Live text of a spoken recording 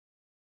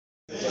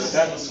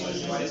Set.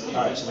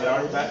 Alright, so lay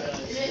on your back.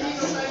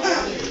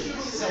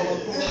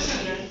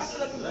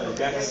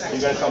 Okay, you're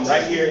going to come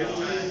right here.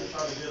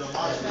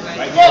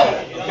 Right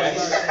here. Okay?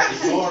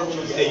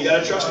 Hey, you got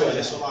to trust me on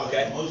this one.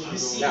 Okay?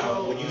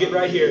 Now, when you get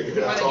right here, you're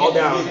going to crawl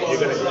down and you're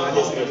going to grab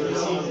his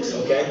ankles.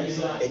 Okay?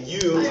 And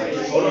you,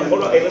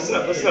 hold on. Hey, listen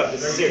up. This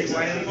is serious.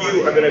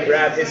 You are going to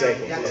grab his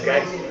ankles.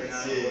 Okay?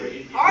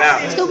 Now,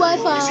 you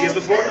see us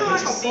before? No,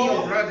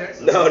 it's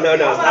not going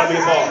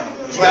to fall.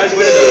 You guys are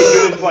going to be a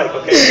human plight,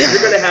 okay? And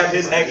you're going to have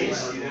his ankles,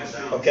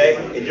 okay?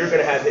 And you're going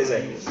to have his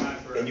ankles.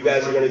 And you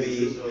guys are going to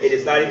be, and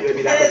it's not even going to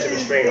be that much of a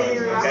strain on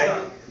you, okay?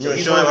 You want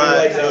to show him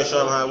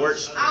how it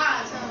works?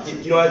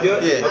 You know how to do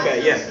it? Yeah.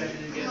 Okay, yeah.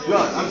 No,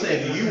 I'm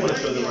saying, do you want to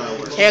show them how it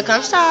works? Here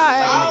comes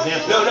time.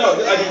 No,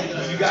 I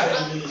mean, you got it.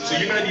 So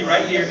you're going to be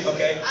right here,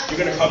 okay? You're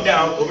going to come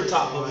down over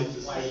top of it.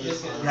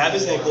 Grab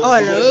his ankles. Oh,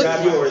 he's going to no.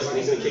 grab yours, and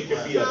he's going to kick your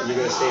feet up, and you're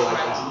going to stay like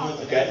that,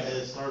 okay?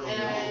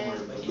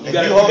 You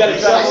gotta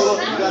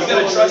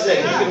trust that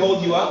he can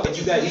hold you up, and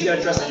he's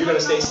gotta trust that you're gonna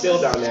stay still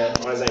down there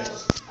on his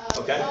ankles.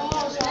 Okay? You're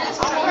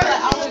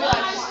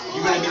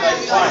gonna be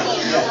like fine.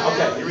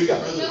 Okay, here we go.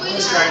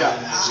 Let's try it out.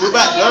 Scoot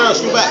back. No,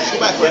 scoot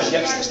back first.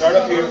 Yep. Start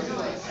up here.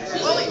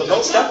 But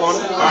don't step on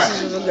it. All right.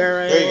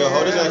 There you go.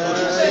 Hold his ankles.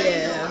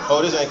 Yeah.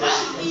 Hold his ankles.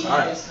 All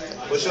right.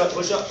 Push up.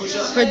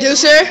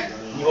 Producer.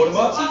 Can you hold him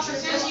up?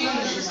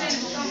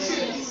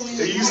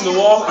 Are you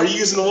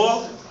using the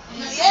wall?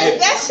 Yeah,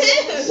 that's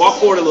it. Walk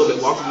forward a little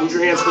bit. Move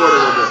your hands forward a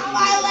little bit.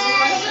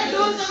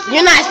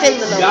 You're not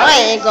standing on my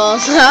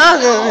ankles. You got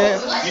it?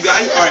 All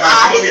right.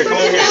 Come over here. All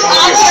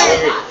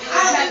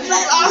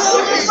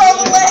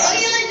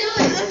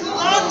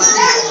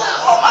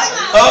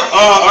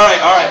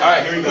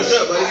right. Here we go. What's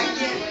up, buddy?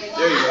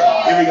 There you go.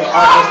 Here we go. All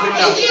right, let's put him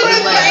down.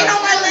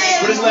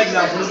 Put his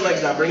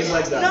legs down. Bring his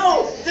legs down.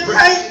 No, the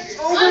right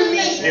over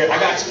me. Here, I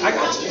got you.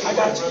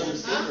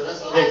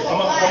 Here,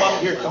 come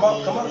up. Here, come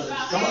up.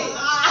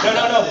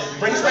 No.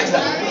 Bring his legs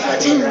down.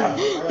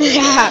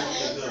 Yeah.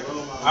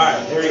 All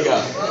right, here we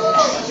go.